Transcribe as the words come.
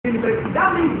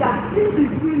that means that this is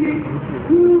really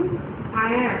who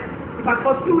I am. If I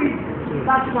pursue it,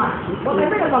 that's fine. But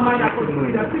I made up my mind I pursue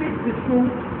it. I finished the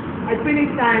school, I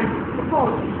finished time, of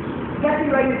course,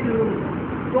 getting ready to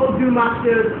go do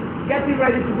masters, getting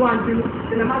ready to go and do,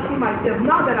 then I'm asking myself,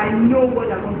 now that I know what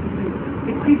I want to do,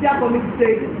 it's easier for me to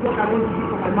say this is what I want to do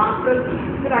for my masters,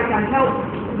 so that I can help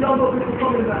younger people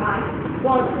coming behind.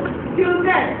 But till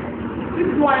then, this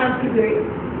is who I am today.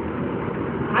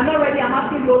 And already I'm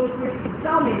asking the Holy Spirit to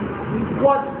tell me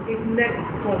what is next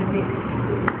for me.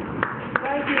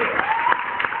 Thank you.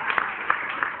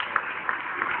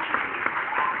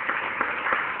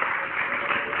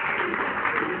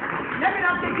 Let me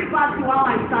now take you back to how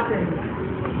I started.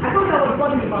 I thought I was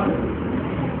talking about it.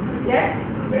 Yes?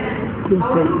 Yes. I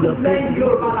was going to learn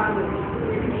Yoruba language.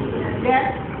 Yes?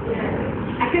 Yes.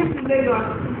 I came to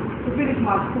Lagos to finish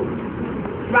my school.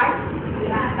 Right?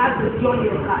 Yeah. That's the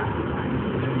journey of life.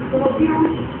 So what you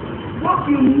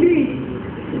need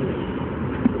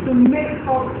to make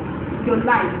up your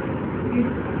life is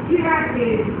here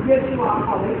in Yeshua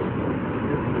College.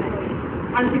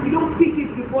 And if you don't pick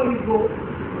it before you go,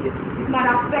 it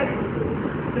might affect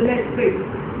the next phase.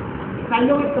 I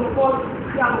know it's of course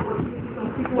you have opportunities,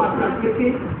 some people are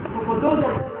graduating, but for those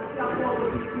of us that have more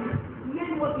opportunities,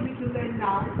 learn what you need to learn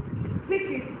now, pick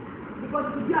it,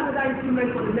 because it will be another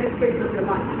instrument for the next phase of your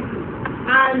life.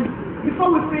 And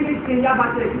before we finished in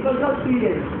Yabate, it was just 2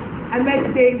 years. I met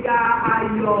Denga,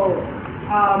 Ayo,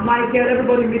 Michael,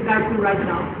 everybody midnight too right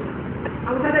now.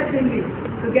 And we started singing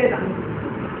together.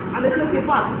 And they said, okay,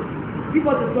 fast, give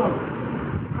us a song.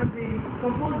 And they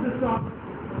composed the song,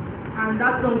 and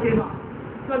that song came out.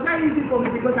 It was very easy for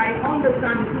me because I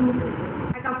understand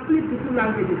I can flip the two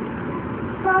languages.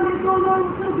 There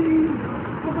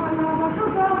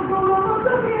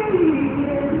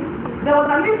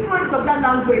was an influence of that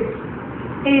language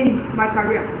in my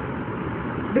career.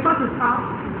 Because it's art,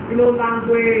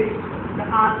 language, the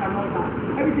art and all that.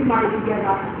 Everything married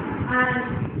together.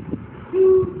 And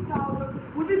 2000,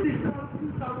 was it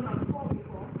 2004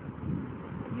 before?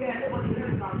 Yeah, nobody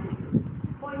knows about it.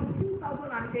 But in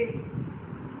 2008,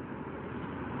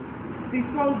 the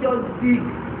song just did.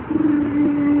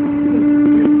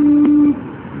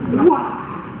 Wow!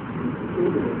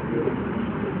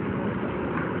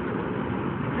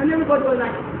 And everybody was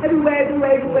like, everywhere.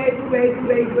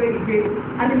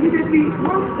 And immediately,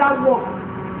 once that work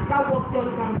just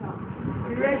comes out,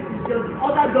 the rest is just,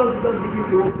 other doors just begin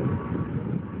to open.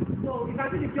 So you can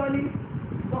see the journey.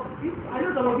 But I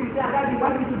know some of you say, Daddy,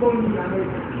 why did you go me in America?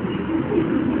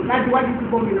 Daddy, why did you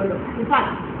go me in London? In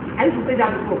fact, I used to say that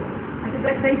before. I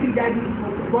said, thank you, Daddy, for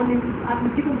born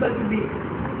and giving birth to me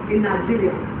in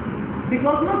Nigeria.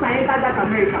 Because once I entered that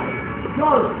America,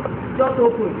 doors just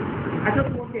opened. I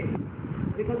just walked in.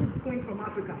 Because it's going from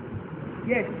Africa.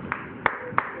 Yes.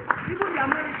 Even the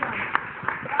Americans,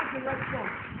 that's the response.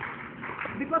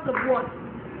 Because of what?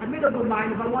 I made up my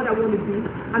mind about what I want to do,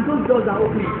 and those doors are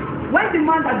opening. When the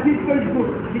man that did Facebook,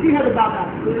 did you hear about that?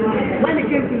 When he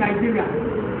came to Nigeria,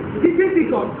 he did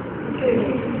it up.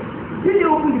 Did they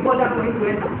open the border for him to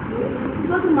enter? It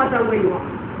doesn't matter where you are.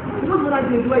 It doesn't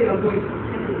matter where you are going.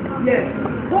 Yes.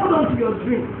 Hold on to your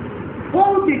dream.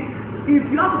 Hold it. If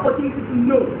you have opportunity to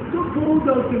know, just hold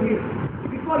on to it.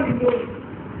 Before you know it,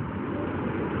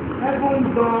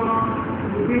 heaven's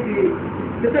gone, will be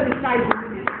they said the sky is the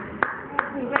limit.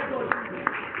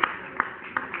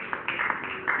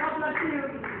 God bless you.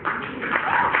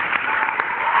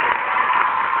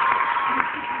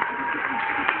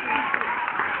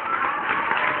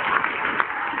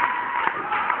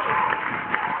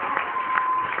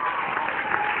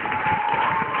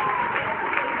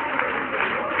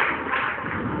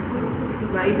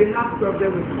 Now, if you have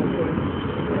problem with composing,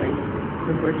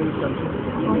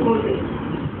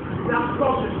 you have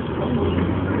problems with composing.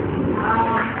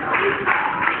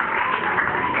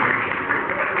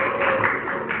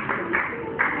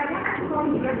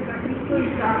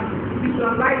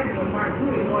 Visualize your mind, who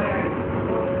a lawyer is.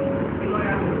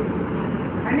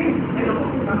 I need to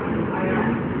I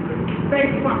am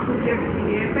very confident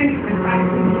here, very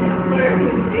enlightened, very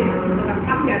good, but I'm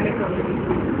happy I met up with you.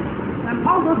 And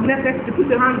all those necessary to put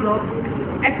your hands up,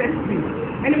 SS3.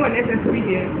 Anyone SS3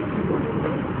 here?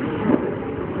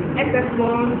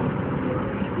 SS1,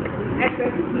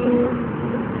 SS2.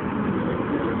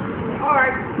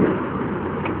 Alright.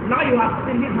 Now you have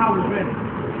seen this how we read.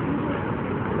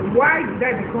 Why did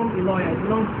I become a lawyer? It's a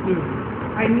long story.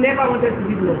 I never wanted to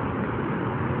do law.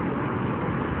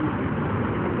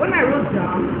 When I wrote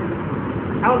down,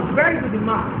 I was very good in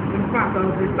math. In fact, I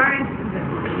was a science student.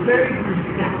 Very good.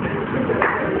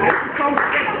 I come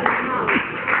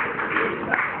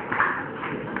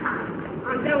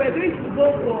were going to go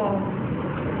for,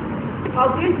 I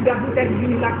was going to be admitted to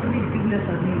university business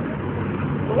and me.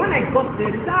 But when I got there,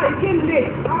 they said, you came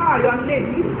late. You are late.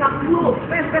 You need to close.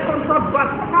 First, second, third, but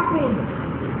what happened?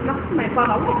 And I asked my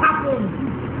father, what happened?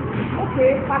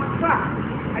 Okay, fast track.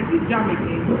 I did jam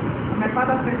again. And my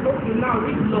father said, okay, now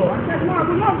read law. I said, no, I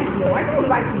will not read law. I don't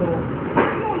like law.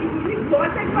 No, you will read law. I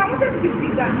said, no, I wanted to be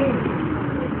big than him.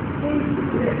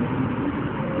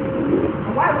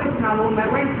 And while waiting at home, I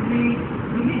went to read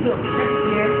religion next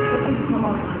year, hoping to come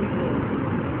out and read law.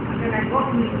 And then I got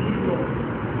into this law.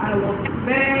 I was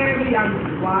very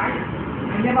angry. Why?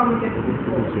 I never wanted to read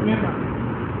law. Remember?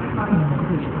 My father.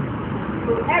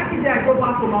 So every day I go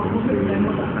back home, I was talking to my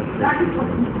mother. That is what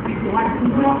I need to be law. I do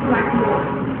not like law.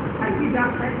 I did that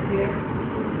first year,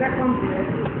 second year,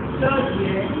 third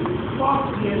year, fourth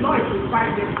year. Law is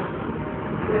 5 years.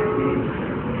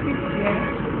 Sixth year,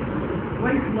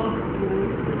 went to law school,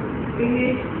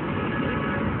 finished,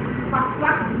 fast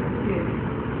track this year.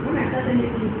 When I started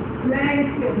making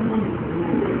plenty of money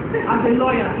as a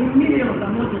lawyer, in millions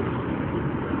and millions,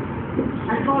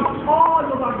 I thought all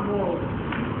over the world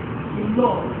in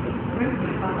law. I went to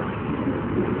my father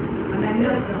and I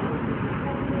knelt down.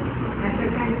 I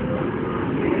said, thank you.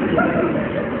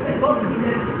 God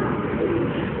bless you.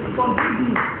 Forgive me.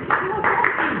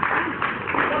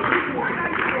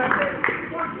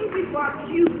 Forgive me for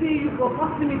accusing you, for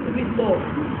forcing me to read law.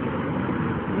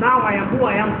 Now I am who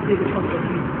I am today because of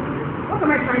you. What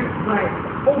am I trying to write?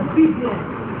 Obedience.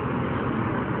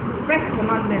 The first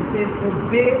commandment says,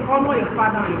 obey, honor your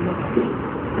father and your mother.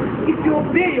 If you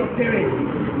obey your parents,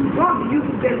 God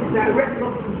uses them to direct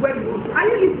us to where you want. Are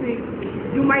you listening?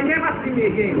 You might never see me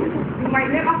again. You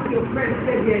might never see your friends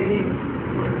stay here again.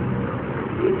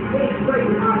 This is where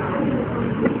you are.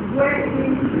 Where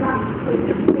things start to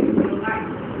change your life.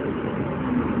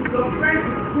 Your friends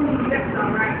who left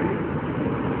and right.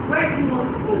 Where do you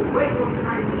want to go? Where do you want to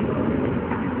find yourself?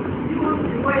 You want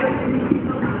to where you're saying you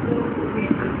don't have to go to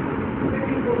it. Where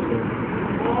do you go to?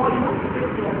 Or you want to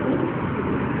take your food.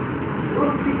 You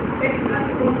want to take that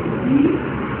you want to leave.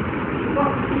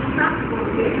 But it's not for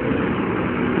you.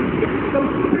 Some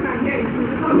children are here, if you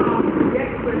come out, they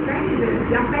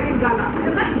are selling gala. They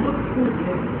like to go to school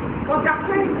there. But their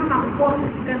parents can't afford to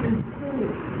see them in school.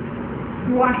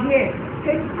 You are here.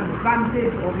 Take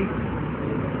advantage of it.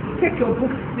 Take your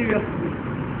book seriously.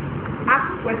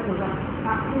 Ask questions.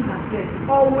 As soon as said,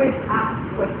 always ask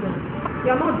questions.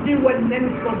 You are not doing well in any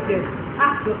subject.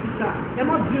 Ask your teacher. You are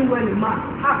not doing well in math.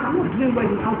 Ask, I'm not doing well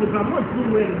in algebra. I'm not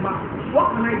doing well in math.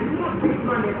 What can I do? Not take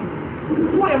money.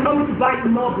 You want your mommy to buy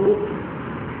you more books?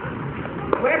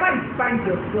 Wherever you find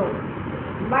yourself,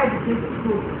 life is going to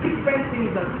show different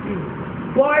things as you.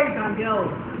 Boys and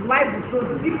girls, life will show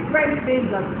different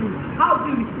things as you. How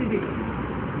do you receive it?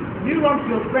 Do you run to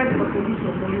your friends for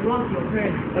solutions, or you run to your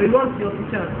parents, or you run to your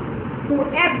teachers?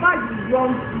 Whoever you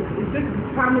run to is going to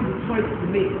determine the choice you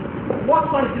make. What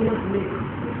choice do you want to make?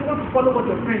 Do you want to follow what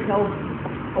your friends tell you,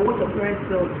 or what your parents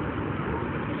tell you?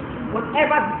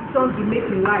 Whatever decisions you make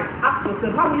in life, ask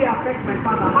yourself, how will it affect my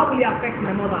father? How will it affect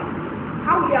my mother?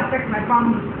 How will it affect my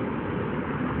family?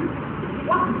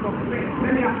 What is success?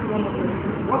 Let me ask you one more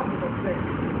question. What is success?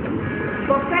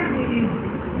 Success is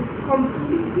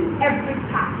completing every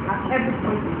task at every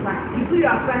point in time. You do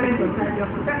your assignment on time,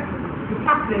 you're successful. You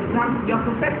pass the exam, you're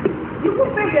successful. You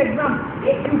could fail the exam.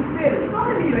 If you fail, it's not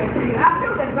only you're a failure. I've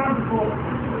failed the exam before.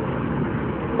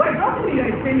 But it doesn't mean you're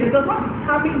a failure. It does not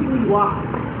determine who you are.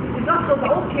 It just shows that,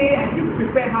 okay, I didn't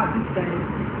prepare hard this time.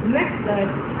 Next time,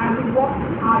 I will work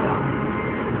harder.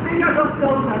 Failure just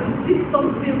tells that you did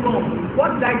something wrong.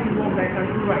 What did I do wrong that I can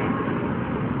do right?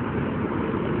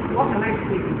 What can I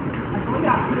say? I can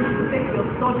only ask you to take your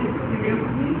studies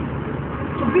seriously.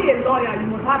 To be a lawyer, you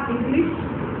must have English,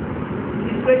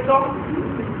 literature,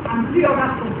 and 3 other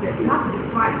subjects. You have to be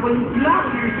right. When you learn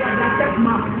literature and accept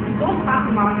math, you don't pass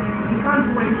math, you can't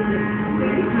do anything.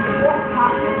 You need to work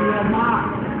hard on your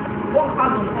math. Work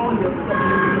hard on all your stuff.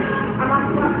 And as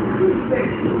you have to say,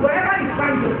 wherever you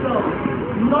find yourself,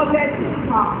 knowledge is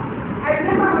power. I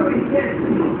remember when we said,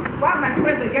 while my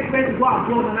friends get ready to go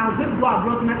abroad, and I was going to go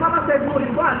abroad, my father said, no, you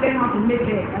go and learn how to make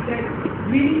hair. I said,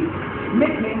 really?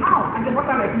 Make hair? How? I said, what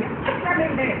am I doing? I said,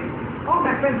 make hair. All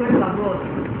my friends went abroad.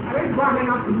 I went to go and learn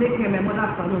how to make hair in my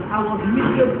mother's salon. I was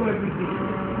miserable every day.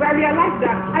 But I realized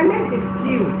that I learned a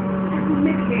skill. I could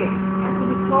make hair. I could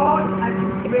record, I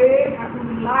could pray, I could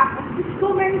relax, I could do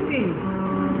so many things.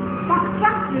 But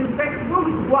that's the effect when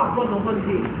we go abroad on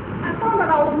holiday. I found that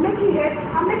I was making hair,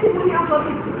 I'm making money out of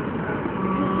it. You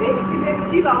see, it's a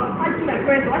skill. I was fighting my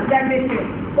friends, what did I make hair?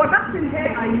 But that's the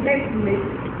hair I learned to make.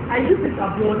 I use this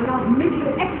abroad and I'm making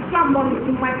extra money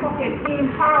in my pocket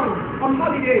in pounds on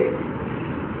holiday.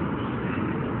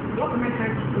 What am I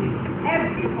trying to say?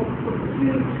 Every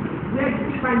opportunity where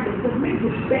you find yourself, make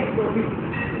the best of it.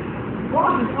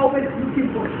 God is always looking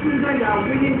for children that are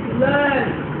willing to learn,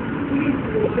 willing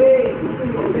to obey,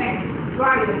 doing your best.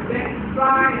 Try your best.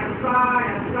 Try and try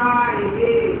and try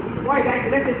again. Why guys?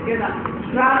 Let's get together.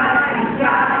 Try and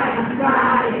try and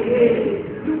try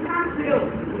again. You can't fail.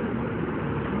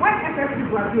 When SFC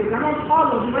graduates, and not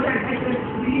all of you, whether it's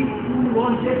SFC, 2,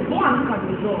 1, just go and look at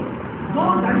the results.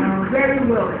 Those that do very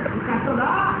well, you can tell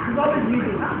that, he's always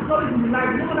reading, he's always in the life,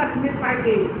 you know that he makes 5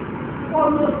 days.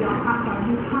 Follow their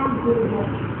pattern, you can't go wrong.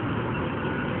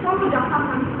 Follow their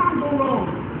pattern, you can't go wrong.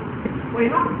 But you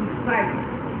have to decide,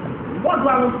 what do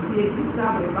I want to be, a good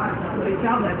child or a bad child, or a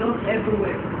child that does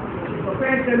everywhere? Your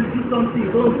parents tell you do something,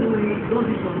 you don't do it, you don't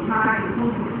do it on time, you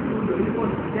don't do it. Your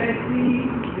uniform is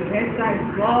dirty, your hairstyle is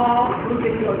raw, don't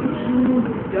take your shoes,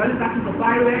 you're only starting to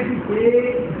buy every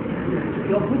day,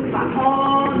 your books are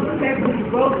torn, your textbook is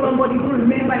broke, somebody will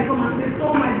remember and come and say,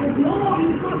 oh my book, no,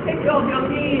 you don't take care of your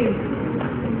things.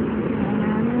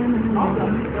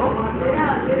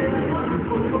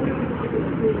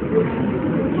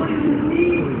 So you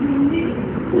need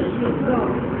to push yourself.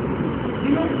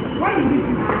 You know, when you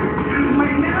do this, you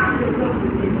might never have yourself to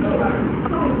say, no,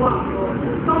 some work,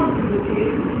 some is okay.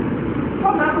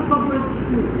 Some have something to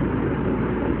do.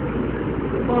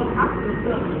 But ask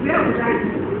yourself, where would I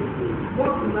do?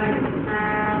 What would I do?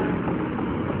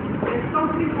 There's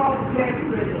something called peer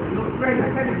pressure. Your friend, I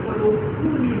said it for those who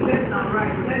need left and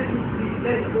right. Let's do this,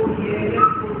 let's go here,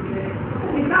 let's go there.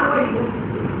 Is that what you want to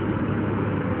do?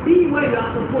 Be where you are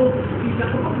supposed to be.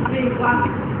 You're supposed to be in class.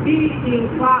 Be in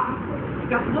class.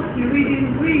 You're supposed to be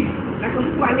reading, read. Like some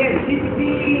people are here,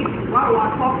 while we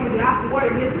are talking, they ask what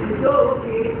it is to do.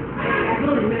 Okay, I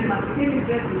don't remember. The same is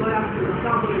just the lawyer to the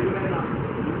sound don't remember.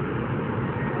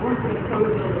 I want to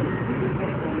encourage all of you to be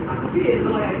better. And to be a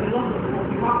lawyer is a lot of work.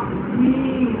 You have to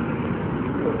read.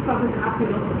 Something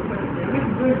happening, a lot of questions. You're going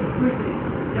to go into prison.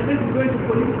 You're going to go into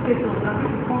police stations. You're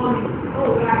going to call me.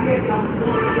 Oh, we are here. You have to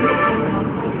go.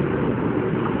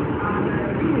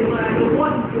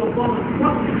 What is your bonus?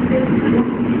 What is the name of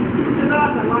the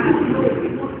lawyers are lying? No,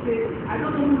 people say, I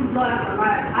don't know who's lawyers are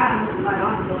lying. I am not a liar,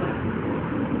 I'm a lawyer.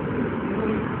 You know,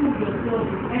 you prove yourself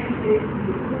in every day,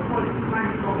 you put all the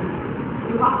time something.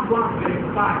 You have to go and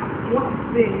verify what is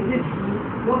saying, is it true,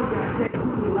 what they are saying, who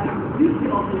you like. The duty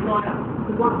of the lawyer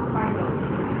to want to find out.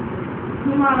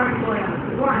 Human rights lawyer,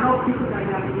 to go and help people that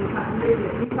are being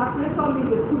incarcerated. Incarcerator means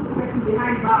they put the person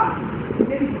behind bars.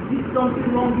 Maybe he did something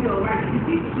wrong here or right. Did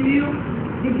he steal?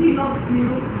 Did he not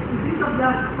steal? Is it not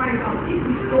that to find out if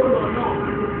he stole or not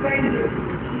and defend it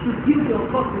to give your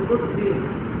cost and go to jail?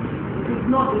 If it's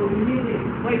not, they will release it.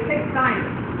 But it takes time.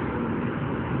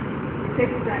 It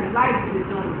takes time. Life is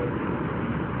done.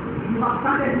 You have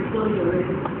started the story already.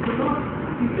 Do not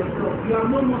keep yourself. You are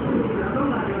no more children. As long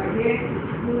as you are here,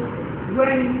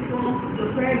 wearing uniform,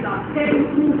 your friends are telling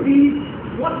you this.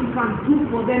 What you can do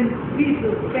for them is be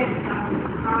the best that you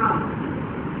can.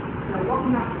 Now, what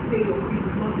you have to say your feet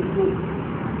is not the goal.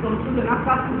 Some children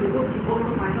after school, they go to the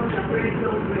government and not their parents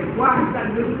don't pray. Why is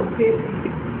that going to pay?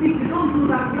 If you don't do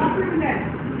that, you are privileged.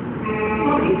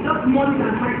 So it's just money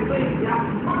and time to pay the app.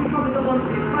 Not because they don't want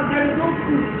to pay, because there is no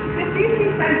food. They see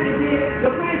 3 times a day,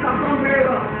 your parents have done very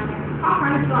well. How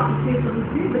can you start to say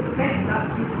something? Be the best that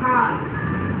you can.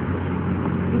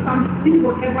 You can see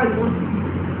whatever you want to do.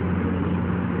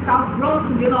 Have brought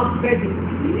to the Lord begging.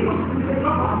 He was a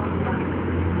dropout.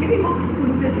 He was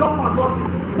a dropout, but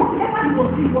whatever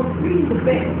he was doing the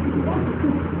best. If you want to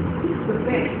cook, eat the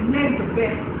best, learn the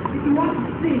best. If you want to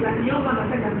sing, like the young man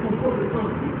that said that compose the song,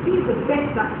 be the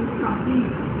best that you can be.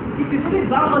 If you say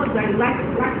biology that you like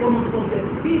common subject,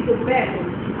 be the best.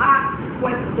 Ask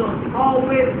questions.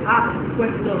 Always ask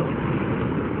questions.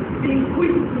 Be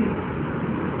inquisitive.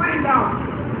 Find out.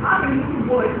 How many little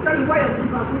boys tell you why you're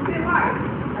doing that? You say why.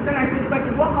 And then I say, but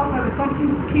you walk outside with something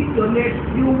to keep your leg,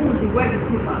 you won't be wearing the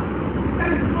slippers.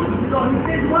 Then you close the door, he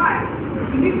says, why?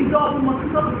 If you leave the door, you must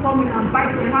stop to come in and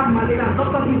bite you and have malaria, and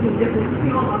doctor gives you injection, you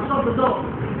sit up and shut the door.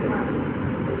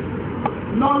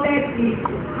 Knowledge is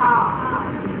power.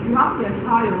 You have to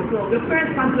empower yourself. Your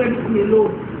parents can't do everything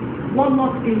alone. One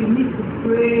more thing, you need to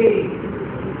pray.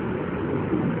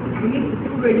 You need to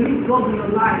pray. You need God in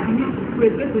your life. You need to pray.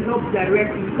 This will help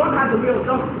directly. God has a way of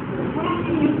just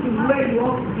taking you to where you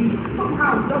ought to be.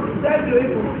 Somehow, just save you away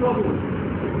from trouble.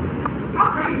 How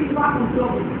can you be far from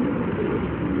trouble?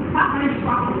 How can you be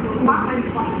far from trouble? How can you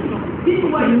be far from trouble? This is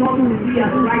where you want to be at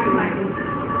the right time.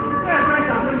 Where your friends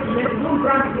are going to let you, don't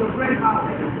branch to your friend's house.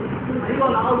 And you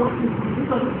all are all working.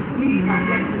 study to sleep and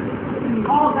get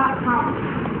all that counts.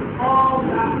 All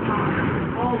that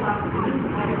counts. All that counts.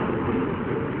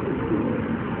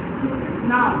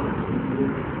 Now,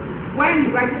 when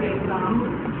you write the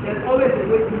exam, there's always a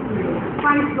waiting period.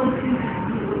 Find something to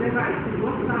do, whatever it is.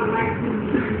 Want to start writing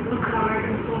music, want to start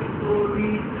writing short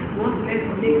stories, want to learn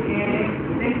to make hair,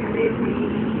 learn to make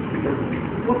meat.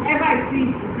 Whatever I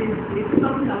think it's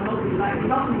something I'm not in life.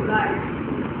 Not in life.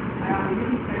 I am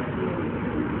really thankful.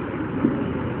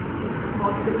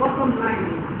 But the bottom line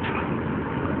is,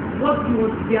 what do you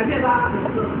want to be? Have you ever asked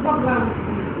yourself, what do I want to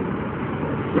be?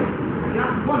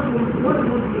 Yeah? What do you want to be? What do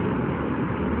you want to be?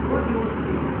 What do you want to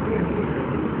be?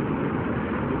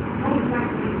 What would you like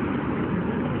to be?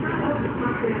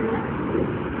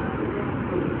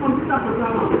 Computer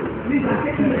programmer. These are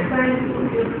taking the time to do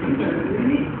your future. You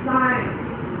need time.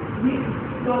 You need to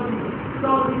study.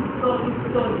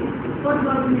 What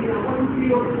does it mean? I want to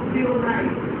feel nice.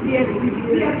 PhD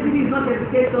is not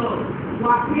educator. We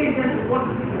are paying them for what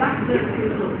that's the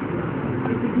educator.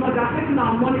 It is not. They are taking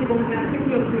our money from them, taking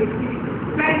your creativity.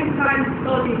 Spend time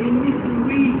studying. You need to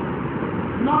read.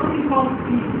 Nothing comes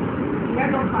easy. The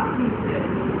head of our team said,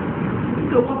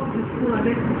 to walk to school and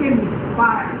then became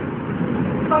inspired.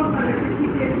 Sometimes I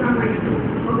think it's not right to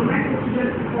organize the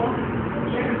children's support,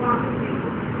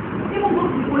 even go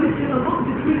to the police station, go to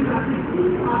the prison and see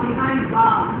who are behind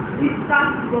bars. It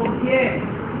starts from here.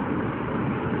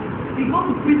 You go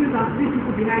to prisons and see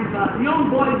people behind bars. Young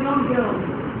boys, young girls.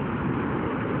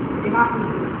 It happens.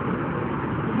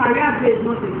 Career day is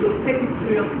not a joke. Take it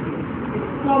seriously. It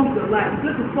forms your life. It's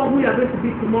just to form who you are going to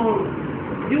be tomorrow.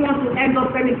 You want to end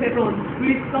up selling paper on the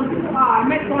street? Some people I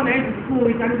met someone I went to school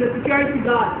with and he's a security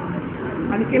guard.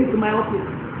 And he came to my office.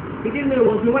 He didn't know it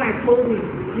was me when I told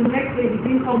him. The next day he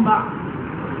didn't come back.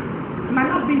 It might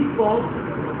not be his fault.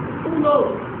 Who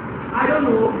knows? I don't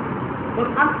know.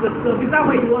 But ask yourself, is that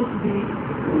where you want to be?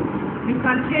 You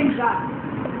can change that.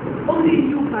 Only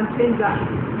you can change that.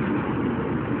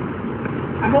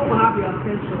 I hope I have your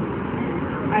attention.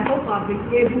 I hope I've been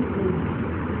able to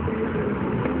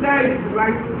share it the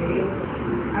right way.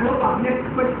 I hope I've left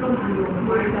questions in your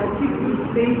mind that will keep you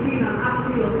thinking and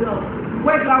asking yourself,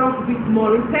 where do I want to be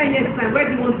tomorrow? In 10 years' time, where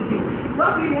do you want to be?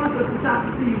 What do you want your teacher to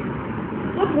see you?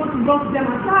 What do you want to go to them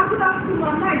and say, good afternoon,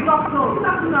 I'm my doctor. Good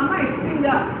afternoon, I'm my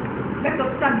singer. Let your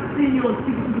teacher be seeing you on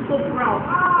TV to be so proud.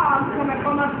 Look at my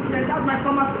former student, that's my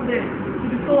former student. To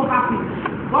be so happy.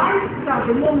 Why teacher,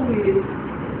 the one who is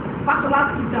pastoral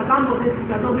teacher, landlord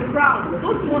teacher, they'll be proud.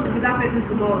 Don't you want to be that person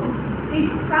tomorrow? It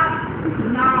starts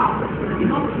now.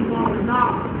 Not tomorrow,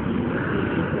 now.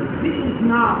 This is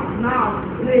now,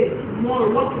 today,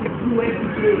 tomorrow, what we do every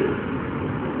day.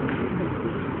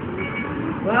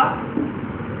 Well,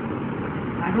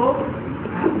 I hope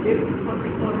I have been able to touch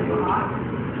the thought of your heart.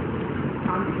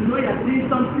 And if you know you're doing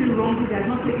something wrong, you're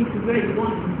not taking to where you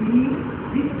want to be,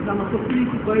 this is an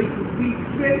opportunity for you to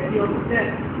retrace your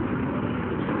steps.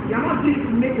 You're not doing it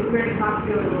to make your parents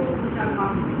happy or social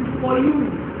happy. It's for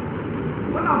you.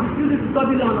 When I was refusing to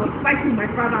study law, I was fighting my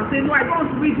father and saying, no, I don't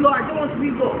want to read law, I don't want to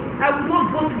read law. I would not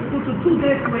go to school to 2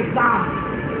 days for exam.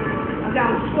 And then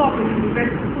I would show up in the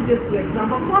university 2 days to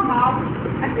exam. But somehow,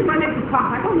 I still managed to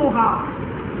pass. I don't know how.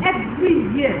 Every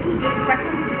year, 2 days, if I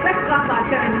come to the first class I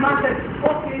attend, and the man said,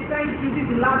 okay, thank you, this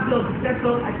is the last day of the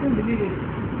session, I couldn't believe it.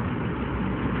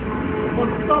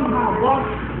 But somehow, God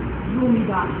drew me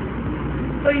back.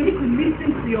 So you need to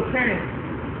listen to your parents.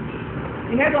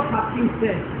 The head of her team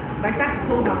said, like that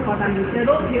told her father, and he said,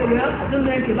 okay, well, I don't know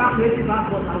anything about creative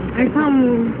art, but I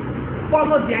will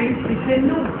follow their instinct. They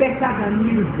know better than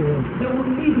you. They will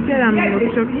lead you. They will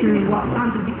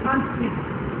understand you. They can't see.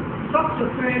 Trust your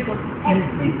parents on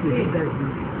everything.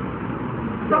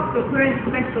 Trust your parents'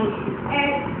 lectures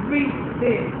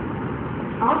everything.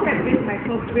 I want to base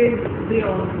myself very today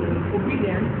on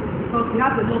obedience because we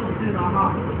have a lot to do in our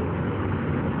house.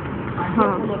 I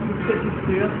hope all of you take it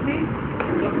seriously.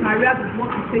 Your career is what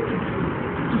you take it to.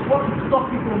 It's what will stop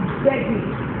you from begging.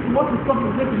 It's what will stop you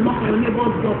from knock on your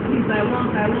neighbor's door. Please, I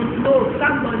want. No,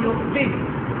 stand on your feet.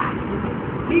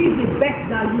 Be the best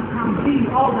that you can be,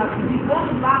 all that you do. If you want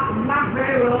to laugh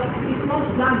very well. If you want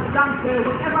to dance very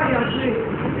well. Whatever you are doing,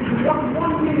 if you work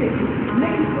 1 minute,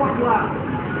 make it work well.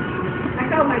 I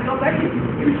tell my daughter, if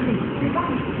you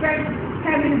want to spend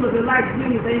 10 minutes of your life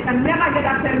doing it, then you can never get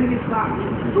that 10 minutes back.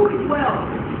 Do it well.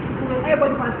 So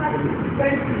everybody can start to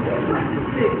spend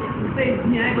say it's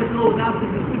me, everybody knows how to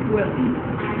do it well.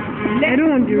 I don't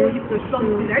want to do it for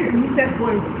something. I used to meet that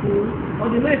boy in school,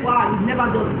 or they know if he never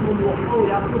does his homework. Oh,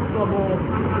 you are so stubborn.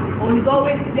 Or he's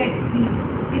always sexy.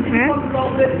 It's because it's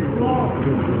always wrong.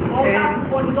 All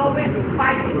that one is always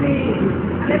fighting.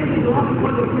 And everything you have to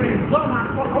call your friends. John has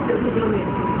fought up the movement.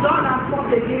 John has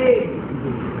fought again.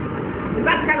 Is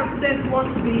that kind of student you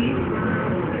want to be?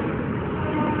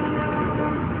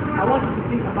 I want you to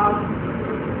think about it.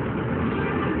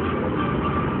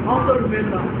 Also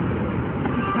remember,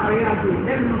 career goal.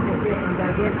 Let me not forget and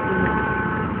digest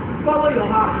it. Follow your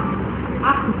heart.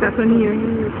 Ask to invite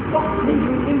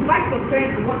your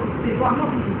friends to what to say. But I'm not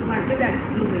going to say that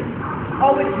to them.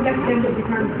 Always let them know they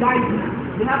can guide you.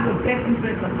 They have the best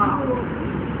interest of heart.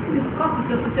 Discuss with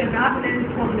your sister if you're having any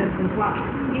problems in class.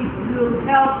 It will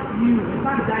help you. You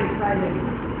can't die in silence.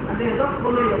 And then just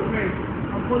follow your friends.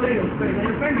 And follow your friends. And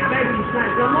your friends is very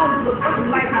inside. You're not going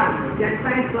to like her. They're in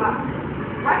science class.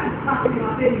 Why is that in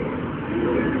your face?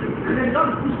 And then don't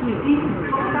push me. Eat.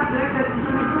 That's the excess.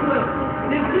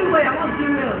 They do well. I won't do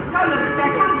well. Tell them I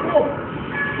can't go.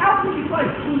 Help me before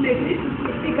it's too late. You need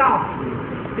to speak out.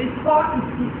 Before it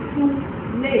is too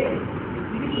late.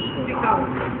 You need to speak out.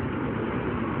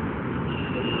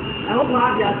 I hope you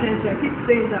have the attention. I keep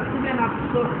saying that. Children have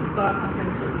so much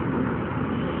attention.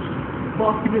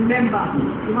 But remember,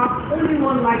 you have only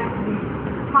one life to live.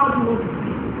 How do you want to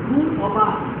live? Good or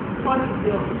bad? What is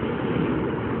yours?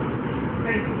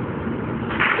 Thank you.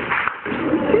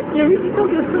 You're really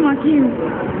talking so much here.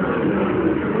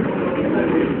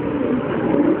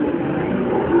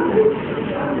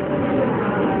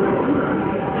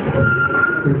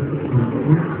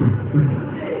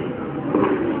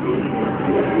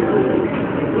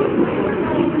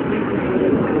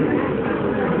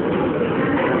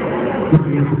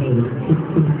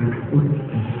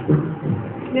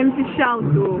 Them to shout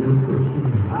though.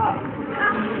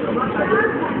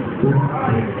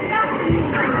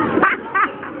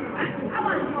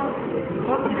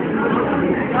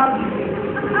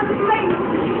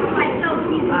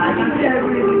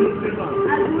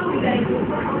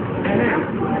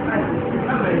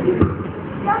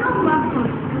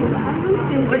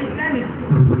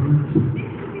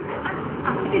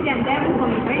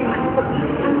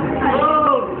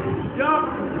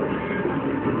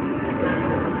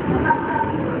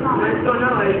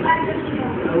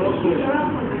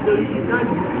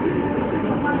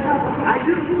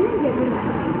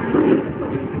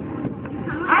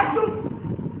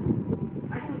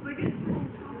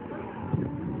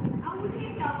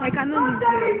 I cannot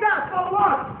do that for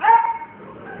what?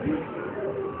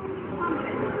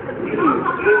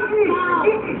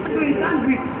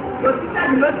 Your sister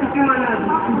is not teaching manners.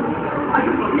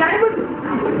 You are able to.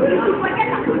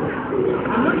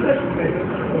 I'm not sure.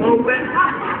 Oh, well.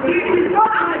 It is not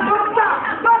my daughter.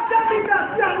 Don't tell me that.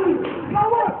 For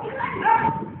what?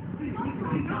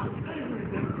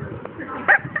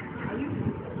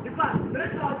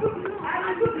 I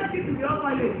will take it to the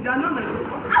orphanage. You are not my daughter.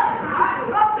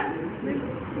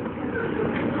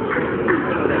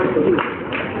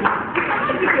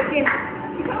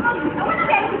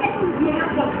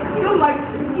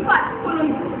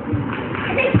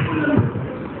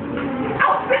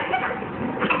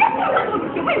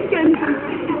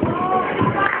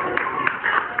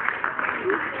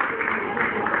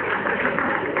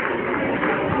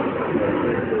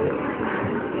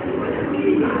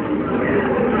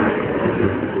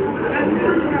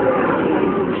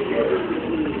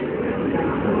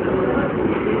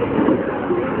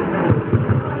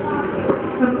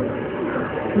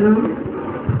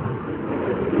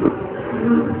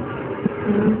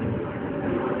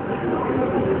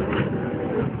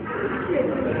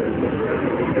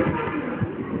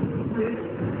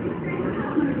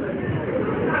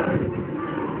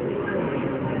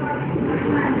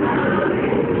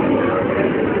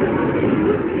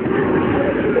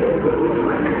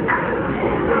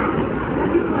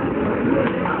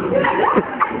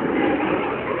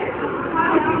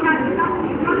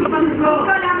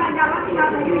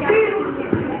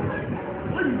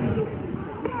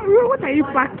 What are you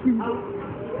packing? I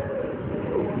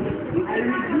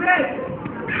regret.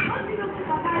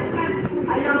 I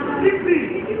am sleeping.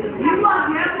 You are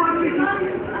the everybody.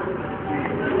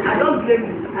 I don't blame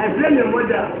you. I blame your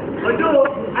mother. Although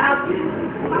I have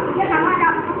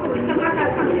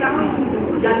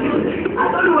I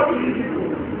don't know what to do.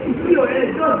 You see your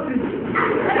head, don't see.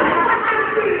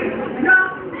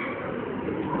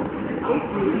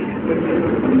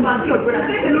 You must your brother.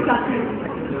 Take a look at him.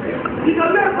 You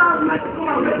don't know about my come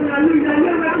and wait and you never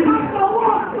wait for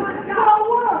what? For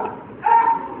what?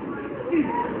 See,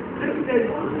 let me tell you.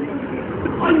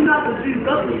 All you have to do is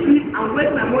just to sleep and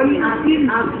waste my money and eat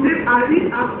and sleep and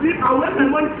eat and sleep and waste my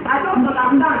money. I don't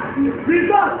understand.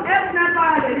 Because every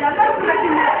night they are not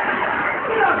taking it.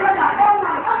 See your brother, oh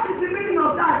my, what is the meaning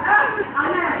of that?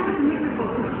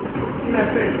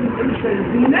 friend. Let me tell you.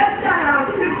 The next time I'm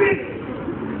sleeping,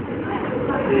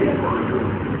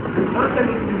 don't tell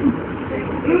me to.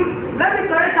 Let me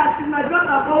correct that she's my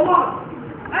daughter for what?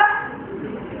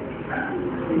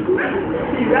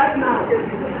 See, right now, there's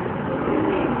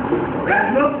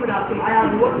no food at home. I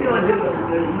am working on it.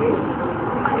 There's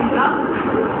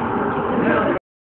no.